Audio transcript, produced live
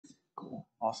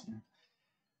Awesome.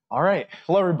 All right.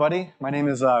 Hello, everybody. My name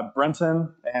is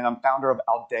Brenton, and I'm founder of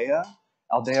Aldea.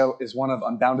 Aldea is one of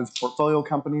Unbounded's portfolio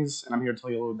companies, and I'm here to tell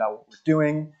you a little about what we're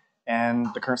doing and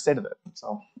the current state of it.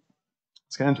 So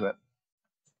let's get into it.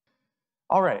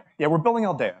 All right. Yeah, we're building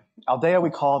Aldea. Aldea we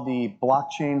call the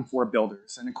blockchain for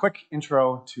builders. And a quick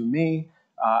intro to me.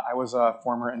 I was a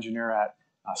former engineer at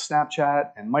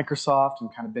Snapchat and Microsoft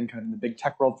and been in the big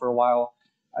tech world for a while.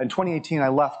 In 2018, I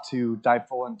left to dive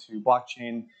full into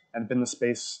blockchain and been in the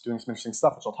space doing some interesting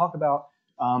stuff, which I'll talk about.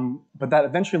 But that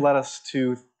eventually led us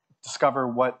to discover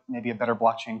what maybe a better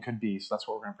blockchain could be. So that's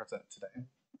what we're going to present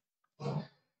today.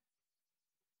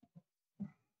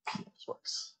 This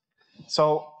works.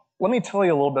 So let me tell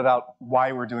you a little bit about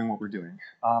why we're doing what we're doing.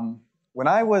 When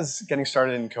I was getting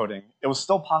started in coding, it was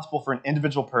still possible for an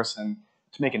individual person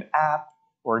to make an app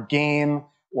or a game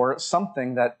or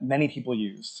something that many people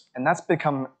used. And that's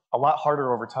become a lot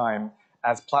harder over time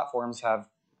as platforms have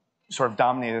sort of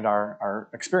dominated our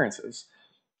experiences.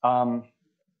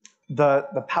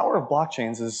 The power of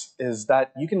blockchains is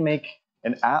that you can make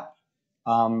an app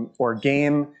or a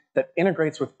game that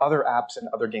integrates with other apps and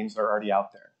other games that are already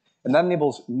out there. And that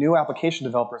enables new application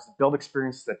developers to build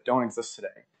experiences that don't exist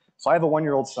today. So I have a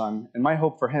 1-year-old son, and my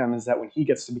hope for him is that when he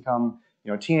gets to become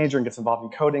a teenager and gets involved in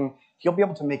coding, he'll be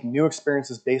able to make new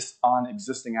experiences based on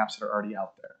existing apps that are already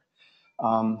out there.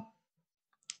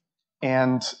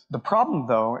 And the problem,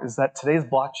 though, is that today's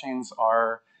blockchains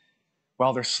are,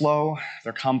 well, they're slow,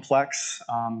 they're complex,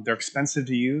 they're expensive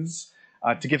to use.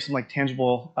 To give some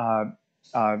tangible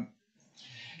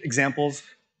examples,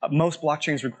 most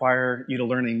blockchains require you to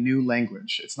learn a new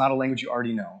language. It's not a language you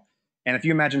already know. And if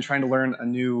you imagine trying to learn a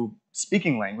new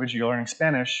speaking language, you're learning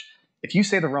Spanish, if you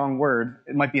say the wrong word,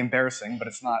 it might be embarrassing, but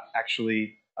it's not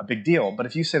actually a big deal. But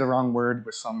if you say the wrong word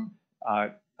with some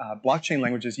blockchain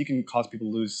languages, you can cause people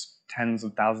to lose tens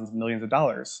of thousands of millions of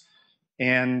dollars.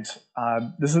 And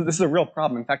this is a real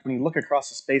problem. In fact, when you look across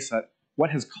the space at what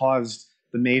has caused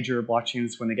the major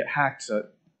blockchains when they get hacked to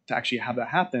actually have that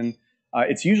happen,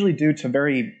 it's usually due to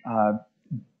very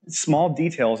small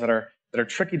details that are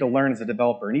tricky to learn as a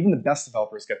developer. And even the best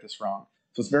developers get this wrong.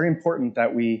 So it's very important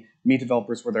that we meet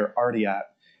developers where they're already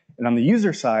at. And on the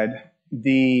user side,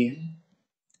 the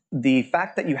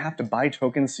fact that you have to buy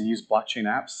tokens to use blockchain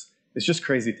apps is just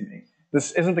crazy to me.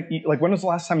 This isn't when was the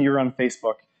last time you were on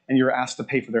Facebook and you were asked to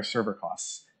pay for their server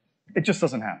costs? It just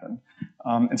doesn't happen.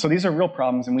 And so these are real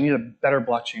problems, and we need a better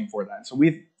blockchain for that. So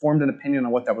we've formed an opinion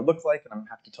on what that would look like, and I'm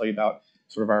happy to tell you about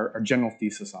sort of our general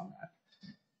thesis on that.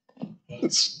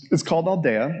 It's called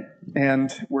Aldea,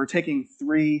 and we're taking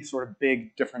 3 sort of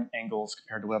big different angles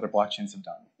compared to what other blockchains have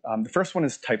done. The first one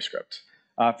is TypeScript.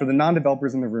 For the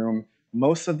non-developers in the room,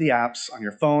 most of the apps on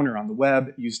your phone or on the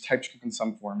web use TypeScript in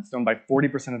some form. It's done by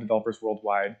 40% of developers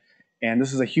worldwide, and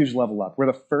this is a huge level up. We're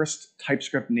the first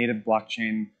TypeScript native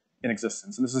blockchain in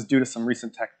existence, and this is due to some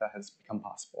recent tech that has become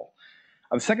possible.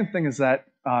 The second thing is that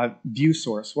view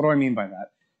source. What do I mean by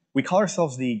that? We call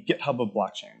ourselves the GitHub of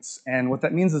blockchains, and what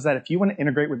that means is that if you want to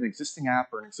integrate with an existing app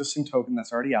or an existing token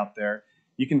that's already out there,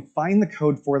 you can find the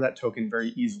code for that token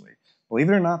very easily. Believe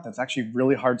it or not, that's actually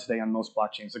really hard today on most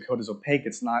blockchains. The code is opaque.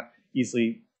 It's not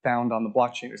easily found on the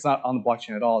blockchain. It's not on the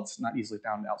blockchain at all. It's not easily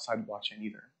found outside the blockchain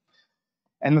either.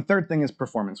 And the third thing is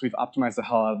performance. We've optimized the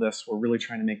hell out of this. We're really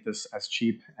trying to make this as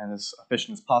cheap and as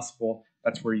efficient as possible.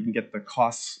 That's where you can get the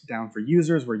costs down for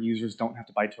users, where users don't have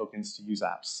to buy tokens to use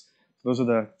apps. So those are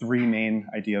the 3 main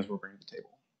ideas we're bringing to the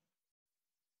table.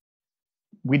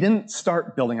 We didn't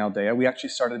start building Aldea. We actually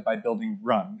started by building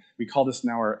Run. We call this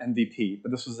now our MVP,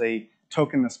 but this was a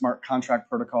token, a smart contract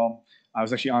protocol. I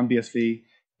was actually on BSV,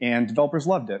 and developers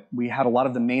loved it. We had a lot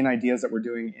of the main ideas that we're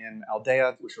doing in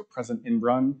Aldea, which were present in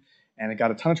Run, and it got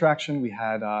a ton of traction. We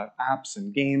had apps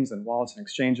and games and wallets and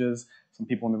exchanges. Some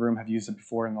people in the room have used it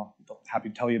before, and they'll happy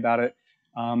to tell you about it.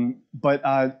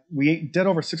 But we did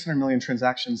over 600 million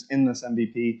transactions in this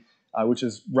MVP, which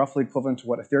is roughly equivalent to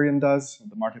what Ethereum does,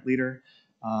 the market leader.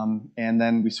 And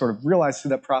then we sort of realized through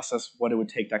that process what it would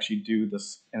take to actually do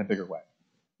this in a bigger way.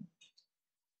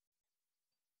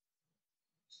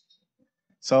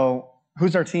 So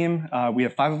who's our team? We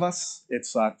have 5 of us.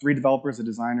 It's 3 developers, a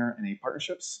designer, and 8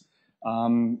 partnerships. A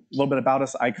little bit about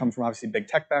us. I come from obviously a big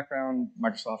tech background,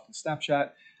 Microsoft and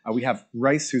Snapchat. We have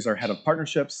Rice, who's our head of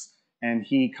partnerships, and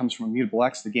he comes from Immutable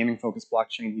X, the gaming-focused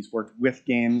blockchain. He's worked with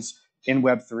games in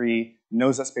Web3,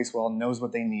 knows that space well, knows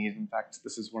what they need. In fact,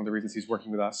 this is one of the reasons he's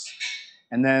working with us.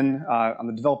 And then on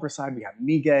the developer side, we have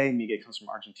Miguel. Miguel comes from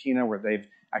Argentina, where they've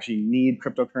actually need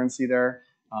cryptocurrency there.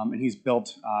 And he's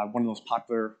built one of those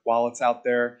popular wallets out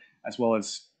there, as well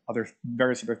as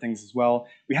various other things as well.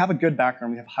 We have a good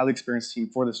background. We have a highly experienced team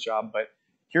for this job, but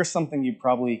here's something you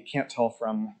probably can't tell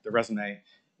from the resume,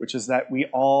 which is that we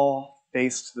all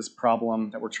faced this problem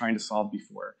that we're trying to solve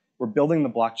before. We're building the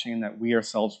blockchain that we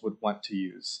ourselves would want to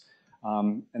use.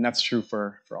 And that's true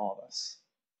for all of us.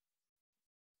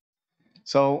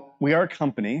 So we are a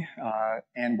company,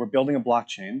 and we're building a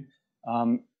blockchain.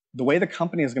 The way the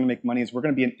company is going to make money is we're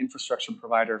going to be an infrastructure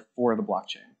provider for the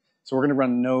blockchain. So we're going to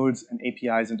run nodes and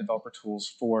APIs and developer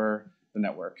tools for the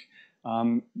network.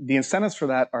 The incentives for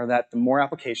that are that the more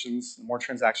applications, the more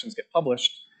transactions get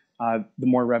published, the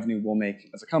more revenue we'll make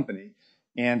as a company.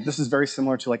 And this is very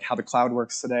similar to like how the cloud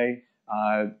works today.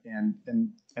 And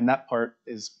that part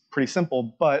is pretty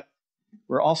simple, but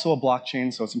we're also a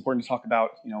blockchain, so it's important to talk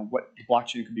about what the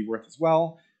blockchain could be worth as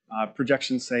well.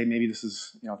 Projections say maybe this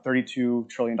is a $32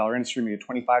 trillion industry, maybe a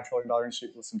 $25 trillion industry.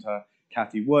 Listen to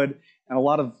Kathy Wood, and a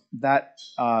lot of that,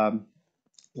 a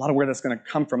lot of where that's going to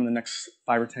come from in the next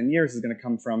 5 or 10 years is going to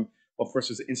come from, well, first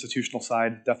there's the institutional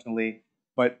side, definitely,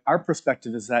 but our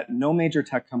perspective is that no major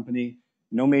tech company,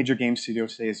 no major game studio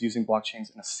today is using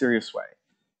blockchains in a serious way,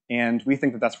 and we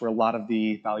think that that's where a lot of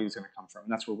the value is going to come from,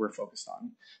 and that's where we're focused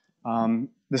on.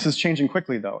 This is changing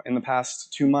quickly, though. In the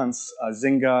past 2 months,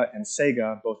 Zynga and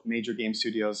Sega, both major game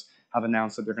studios, have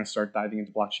announced that they're going to start diving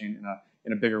into blockchain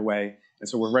in a bigger way. And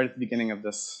so we're right at the beginning of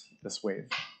this wave.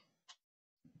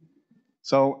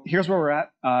 So here's where we're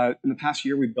at. In the past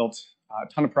year, we've built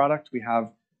a ton of product. We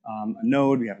have a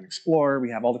node, we have an explorer,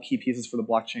 we have all the key pieces for the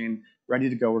blockchain ready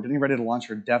to go. We're getting ready to launch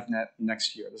our DevNet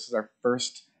next year. This is our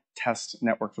first test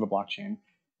network for the blockchain.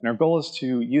 And our goal is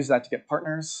to use that to get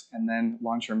partners and then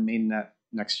launch our mainnet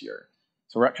next year.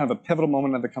 So we're at kind of a pivotal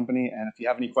moment of the company, and if you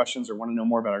have any questions or want to know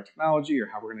more about our technology or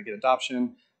how we're going to get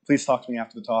adoption, please talk to me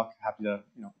after the talk. Happy to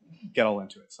get all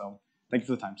into it. So thank you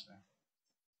for the time today.